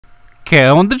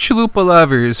On the Chalupa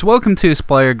lovers, welcome to this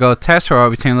player go test where I'll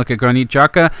be taking a look at Granit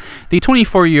Xhaka, the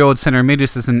 24-year-old center mid.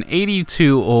 This is an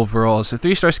 82 overall, so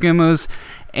 3-star skill moves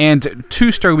and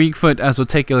 2-star weak foot, as we'll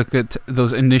take a look at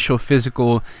those initial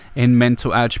physical and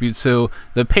mental attributes. So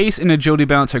the pace and agility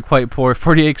balance are quite poor: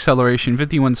 48 acceleration,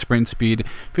 51 sprint speed,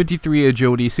 53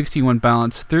 agility, 61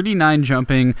 balance, 39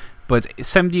 jumping, but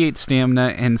 78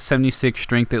 stamina and 76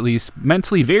 strength at least.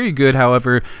 Mentally very good,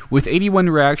 however, with 81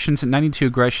 reactions, 92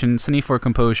 aggression, 74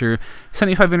 composure,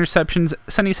 75 interceptions,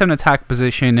 77 attack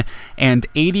position, and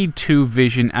 82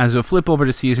 vision. As we'll flip over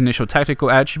to see his initial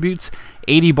tactical attributes: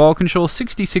 80 ball control,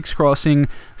 66 crossing,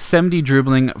 70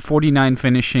 dribbling, 49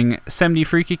 finishing, 70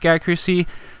 free kick accuracy,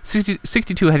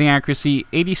 62 heading accuracy,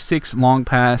 86 long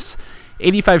pass,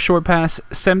 85 short pass,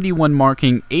 71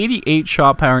 marking, 88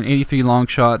 shot power, and 83 long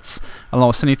shots, along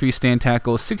with 73 stand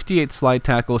tackle, 68 slide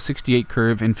tackle, 68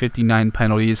 curve, and 59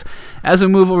 penalties. As we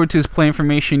move over to his play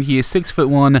information, he is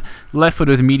 6'1", left foot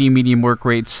with medium work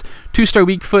rates, 2-star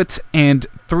weak foot, and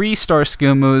 3-star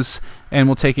skill moves. And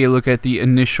we'll take a look at the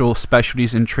initial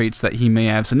specialties and traits that he may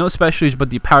have. So no specialties, but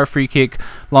the power free kick,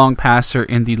 long passer,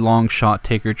 and the long shot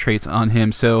taker traits on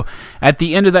him. So at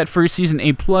the end of that first season,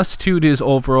 a +2 to his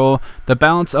overall, the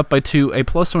balance up by 2, a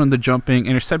 +1 in the jumping,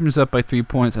 interceptions up by 3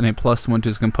 points, and a +1 to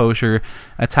his composure,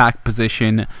 attack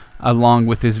position, along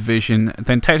with his vision.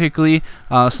 Then technically,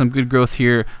 some good growth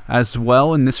here as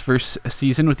well in this first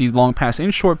season, with the long pass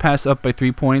and short pass up by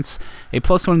 3 points, a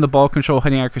 +1 in the ball control,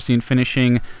 heading accuracy, and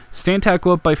finishing, stand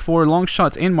tackle up by 4, long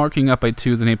shots and marking up by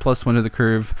 2, then a +1 to the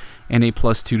curve, and a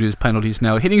 +2 to his penalties.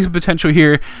 Now, hitting his potential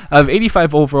here of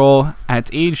 85 overall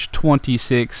at age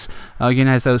 26. Again,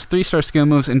 has those 3-star skill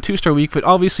moves and 2-star weak foot.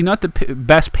 Obviously, not the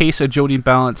best pace, agility, and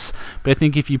balance, but I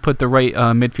think if you put the right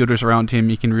midfielders around him,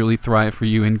 he can really thrive for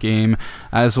you in game.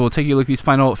 As we'll take a look at these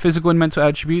final physical and mental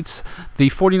attributes: the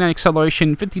 49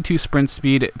 acceleration, 52 sprint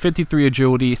speed, 53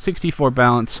 agility, 64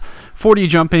 balance, 40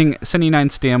 jumping, 79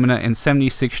 stamina, and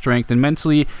 76 strength. And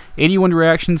mentally, 81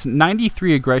 reactions,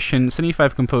 93 aggression,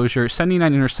 75 composure,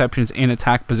 79 interceptions, and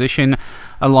attack position,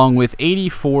 along with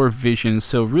 84 vision.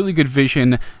 So really good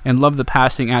vision, and love the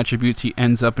passing attributes. He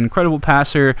ends up incredible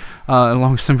passer,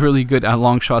 along with some really good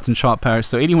long shots and shot power.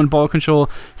 So 81 ball control,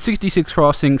 66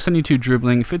 crossing, 72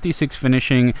 dribbling, 56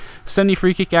 finishing, 70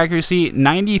 free kick accuracy,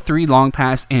 93 long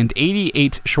pass, and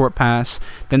 88 short pass.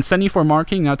 Then 74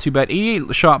 marking, not too bad.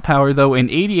 88 shot power though,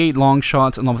 and 88 long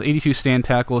shots, along with 82 stand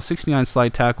tackle, 69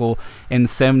 slide tackle, and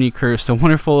 70 curve. So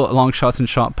wonderful long shots and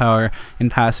shot power and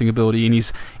passing ability. And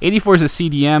he's 84 as a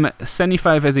CDM,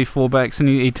 75 as a fullback,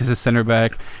 78 as a center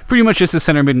back. Pretty much just a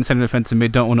center mid and center defensive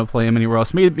mid. Don't want to play him anywhere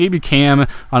else. Maybe Cam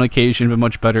on occasion, but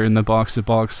much better in the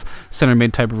box-to-box center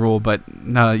mid type of role. But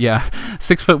yeah,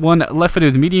 6'1", left foot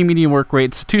with medium work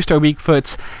rates, 2-star weak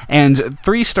foot, and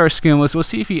 3-star skill moves. We'll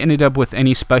see if he ended up with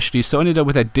any specialties. So ended up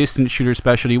with a distance shooter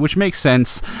specialty, which makes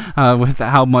sense with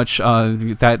how much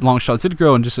that long shots did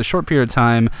grow in just a short period of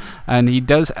time. And he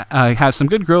does have some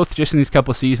good growth just in these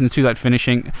couple seasons to that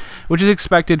finishing, which is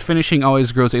expected. Finishing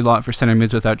always grows a lot for center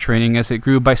mids without training, as it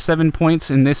grew by 7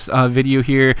 points in this video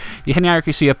here. The heading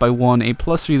accuracy up by 1, a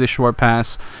 +3 to the short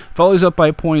pass, volleys up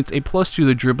by points, a +2 to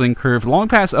the dribbling curve, long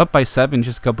pass up by 7,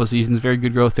 just a couple seasons. Very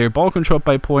good growth there. Ball control up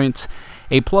by points,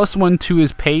 a +1 to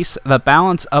his pace, the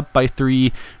balance up by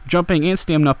 3, jumping and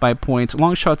stamina up by points,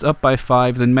 long shots up by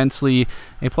 5, then mentally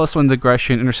a +1 to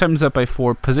aggression, interceptions up by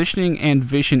 4, positioning and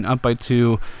vision up by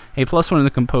 2, a +1 in the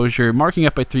composure, marking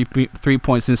up by 3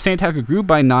 points, and stand tackle grew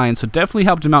by 9, so definitely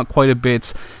helped him out quite a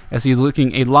bit, as he's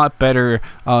looking a lot better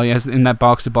as in that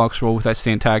box-to-box role with that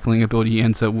stand tackling ability he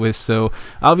ends up with. So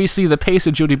obviously the pace,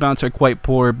 agility, bounce are quite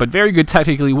poor, but very good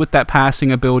technically with that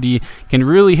passing ability. Can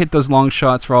really hit those long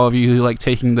shots for all of you who like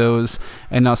taking those,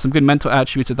 and some good mental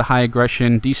attributes of the high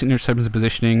aggression, decent interceptions and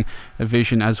positioning,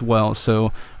 vision as well.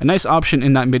 So a nice option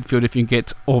in that midfield if you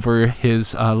get over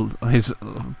his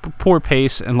poor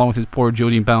pace and along with his poor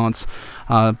agility and balance.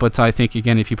 But I think,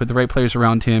 again, if you put the right players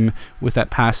around him with that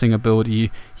passing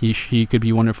ability, he could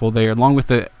be wonderful there, along with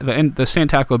the stand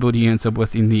tackle ability he ends up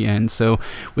with in the end. So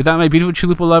with that, my beautiful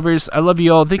Chalupa lovers, I love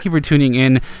you all. Thank you for tuning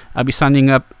in. I'll be signing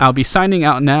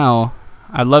out now.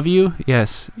 I love you.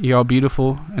 Yes, you're all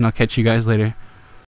beautiful, and I'll catch you guys later.